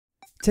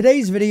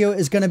Today's video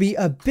is going to be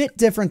a bit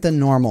different than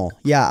normal.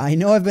 Yeah, I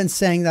know I've been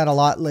saying that a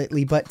lot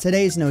lately, but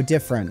today's no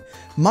different.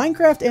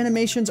 Minecraft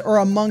animations are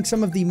among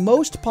some of the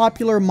most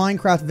popular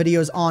Minecraft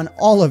videos on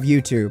all of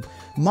YouTube.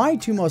 My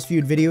two most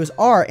viewed videos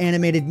are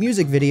animated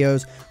music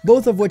videos,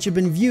 both of which have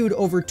been viewed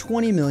over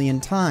 20 million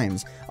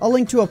times. I'll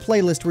link to a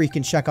playlist where you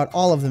can check out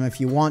all of them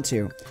if you want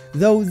to.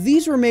 Though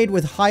these were made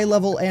with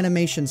high-level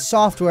animation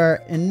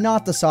software and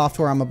not the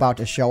software I'm about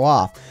to show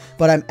off.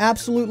 But I'm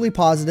absolutely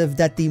positive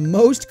that the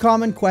most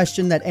common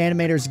question that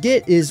animators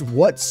get is,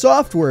 what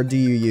software do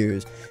you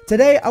use?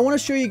 Today, I want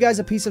to show you guys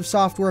a piece of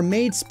software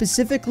made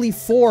specifically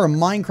for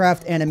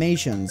Minecraft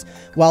animations.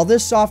 While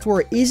this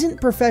software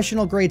isn't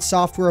professional grade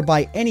software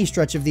by any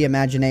stretch of the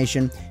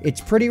imagination, it's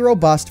pretty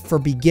robust for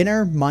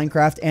beginner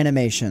Minecraft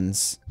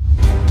animations.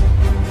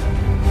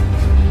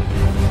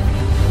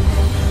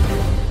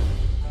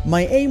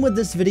 My aim with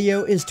this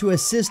video is to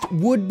assist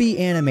would-be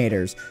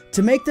animators,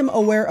 to make them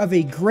aware of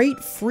a great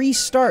free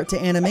start to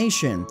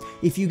animation.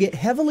 If you get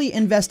heavily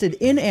invested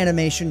in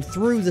animation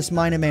through this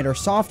Minimator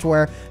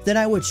software, then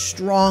I would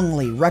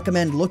strongly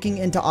recommend looking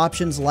into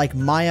options like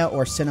Maya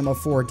or Cinema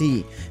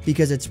 4D,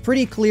 because it's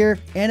pretty clear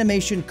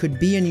animation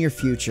could be in your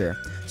future.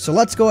 So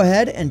let's go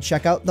ahead and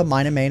check out the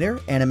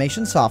Minimator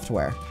animation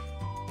software.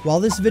 While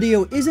this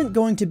video isn't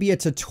going to be a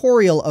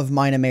tutorial of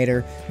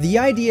Minimator, the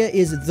idea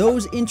is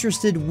those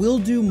interested will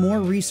do more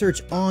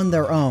research on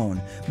their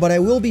own, but I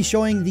will be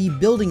showing the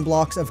building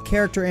blocks of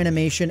character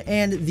animation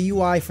and the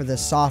UI for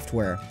this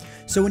software.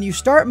 So when you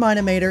start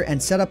Minimator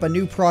and set up a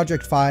new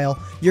project file,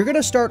 you're going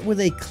to start with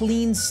a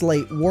clean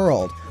slate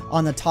world.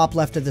 On the top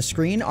left of the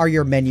screen are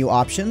your menu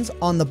options,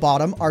 on the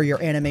bottom are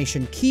your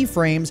animation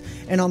keyframes,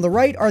 and on the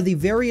right are the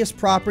various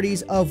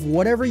properties of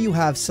whatever you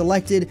have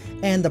selected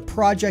and the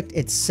project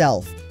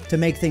itself. To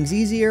make things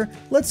easier,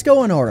 let's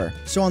go in order.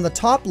 So on the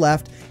top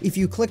left, if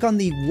you click on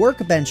the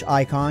workbench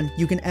icon,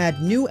 you can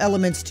add new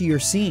elements to your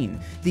scene.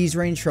 These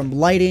range from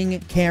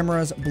lighting,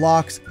 cameras,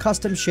 blocks,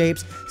 custom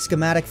shapes,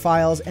 schematic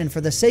files, and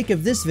for the sake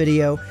of this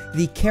video,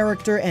 the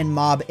character and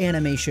mob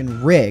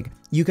animation rig.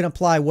 You can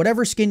apply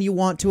whatever skin you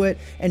want to it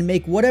and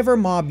make whatever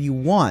mob you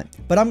want,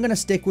 but I'm going to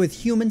stick with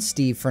Human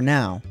Steve for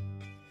now.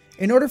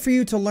 In order for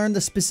you to learn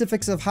the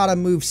specifics of how to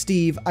move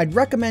Steve, I'd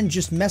recommend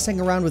just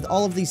messing around with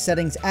all of these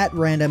settings at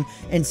random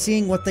and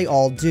seeing what they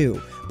all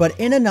do. But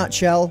in a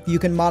nutshell, you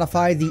can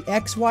modify the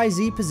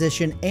XYZ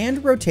position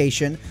and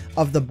rotation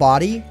of the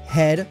body,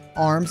 head,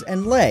 arms,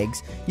 and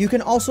legs. You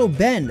can also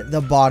bend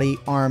the body,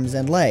 arms,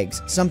 and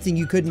legs, something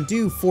you couldn't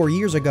do 4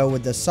 years ago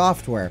with this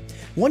software.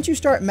 Once you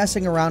start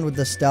messing around with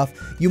this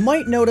stuff, you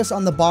might notice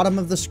on the bottom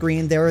of the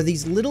screen there are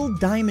these little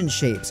diamond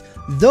shapes.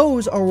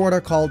 Those are what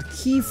are called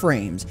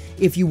keyframes.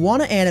 If you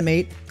want to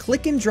animate,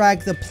 click and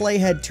drag the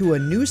playhead to a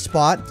new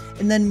spot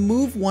and then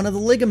move one of the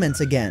ligaments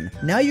again.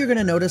 Now you're going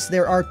to notice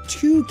there are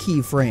two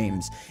keyframes.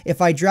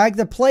 If I drag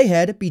the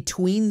playhead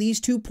between these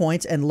 2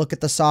 points and look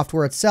at the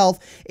software itself,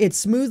 it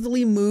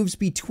smoothly moves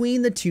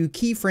between the two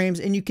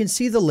keyframes and you can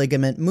see the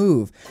ligament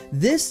move.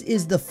 This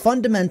is the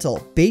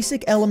fundamental,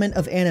 basic element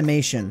of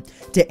animation.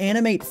 To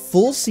animate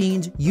full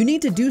scenes, you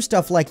need to do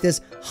stuff like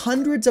this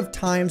hundreds of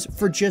times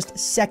for just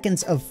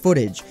seconds of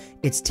footage.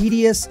 It's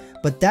tedious,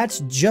 but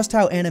that's just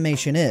how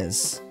animation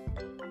is.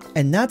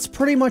 And that's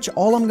pretty much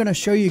all I'm going to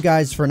show you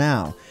guys for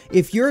now.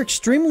 If you're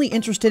extremely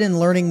interested in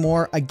learning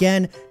more,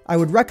 again, I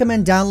would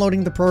recommend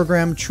downloading the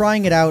program,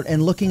 trying it out,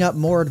 and looking up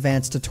more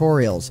advanced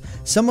tutorials.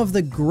 Some of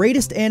the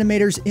greatest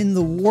animators in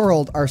the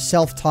world are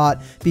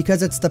self-taught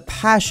because it's the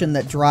passion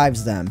that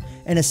drives them.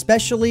 And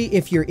especially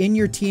if you're in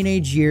your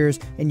teenage years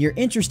and you're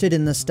interested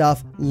in this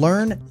stuff,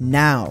 learn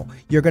now.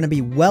 You're going to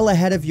be well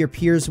ahead of your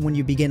peers when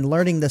you begin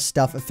learning this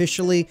stuff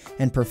officially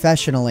and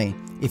professionally,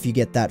 if you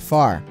get that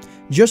far.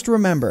 Just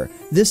remember,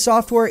 this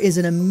software is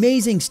an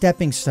amazing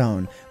stepping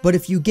stone, but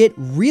if you get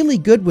really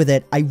good with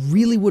it, I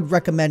really would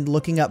recommend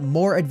looking up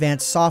more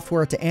advanced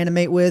software to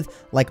animate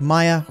with, like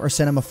Maya or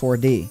Cinema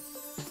 4D.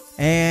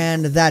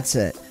 And that's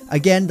it.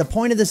 Again, the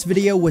point of this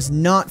video was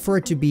not for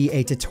it to be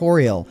a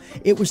tutorial.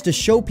 It was to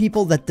show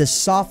people that this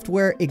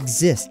software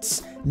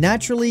exists.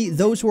 Naturally,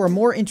 those who are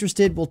more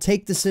interested will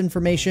take this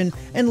information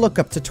and look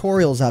up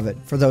tutorials of it.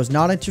 For those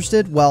not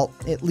interested, well,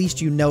 at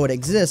least you know it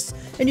exists,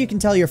 and you can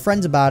tell your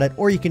friends about it,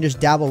 or you can just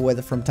dabble with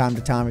it from time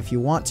to time if you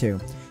want to.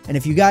 And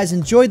if you guys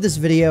enjoyed this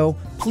video,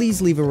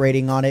 please leave a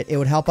rating on it. It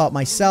would help out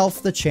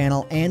myself, the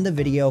channel, and the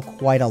video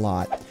quite a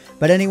lot.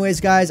 But anyways,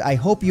 guys, I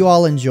hope you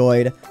all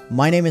enjoyed.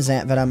 My name is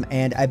AntVenom,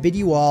 and I bid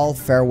you all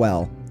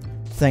farewell.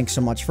 Thanks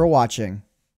so much for watching.